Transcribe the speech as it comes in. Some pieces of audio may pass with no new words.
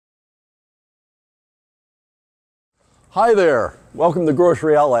Hi there, welcome to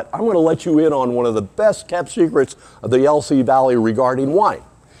Grocery Outlet. I'm going to let you in on one of the best kept secrets of the LC Valley regarding wine.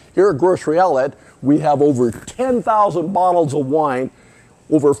 Here at Grocery Outlet, we have over 10,000 bottles of wine,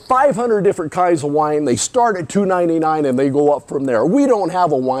 over 500 different kinds of wine. They start at $2.99 and they go up from there. We don't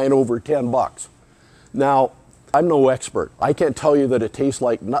have a wine over 10 bucks. Now, I'm no expert. I can't tell you that it tastes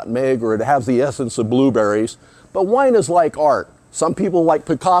like nutmeg or it has the essence of blueberries, but wine is like art. Some people like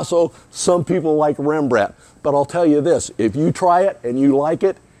Picasso, some people like Rembrandt. But I'll tell you this, if you try it and you like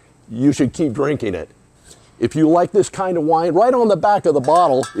it, you should keep drinking it. If you like this kind of wine, right on the back of the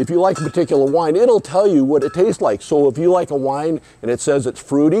bottle, if you like a particular wine, it'll tell you what it tastes like. So if you like a wine and it says it's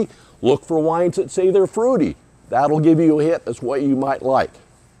fruity, look for wines that say they're fruity. That'll give you a hint as what you might like.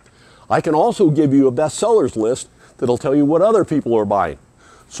 I can also give you a bestsellers list that'll tell you what other people are buying.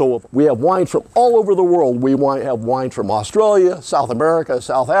 So we have wines from all over the world. We have wines from Australia, South America,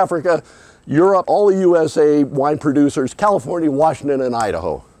 South Africa, Europe, all the USA wine producers, California, Washington, and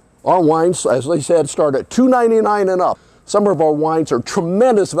Idaho. Our wines, as I said, start at $2.99 and up. Some of our wines are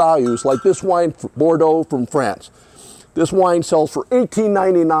tremendous values, like this wine, Bordeaux from France. This wine sells for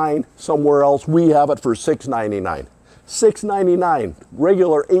 $18.99 somewhere else. We have it for $6.99. $6.99,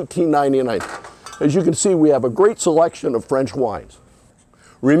 regular $18.99. As you can see, we have a great selection of French wines.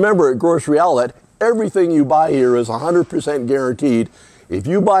 Remember, at Grocery Outlet, everything you buy here is 100% guaranteed. If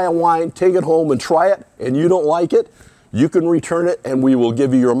you buy a wine, take it home and try it, and you don't like it, you can return it and we will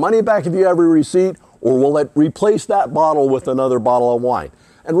give you your money back if you have a receipt, or we'll replace that bottle with another bottle of wine.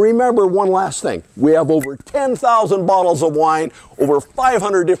 And remember one last thing, we have over 10,000 bottles of wine, over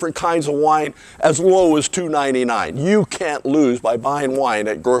 500 different kinds of wine, as low as $2.99. You can't lose by buying wine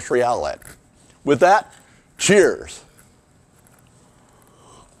at Grocery Outlet. With that, cheers.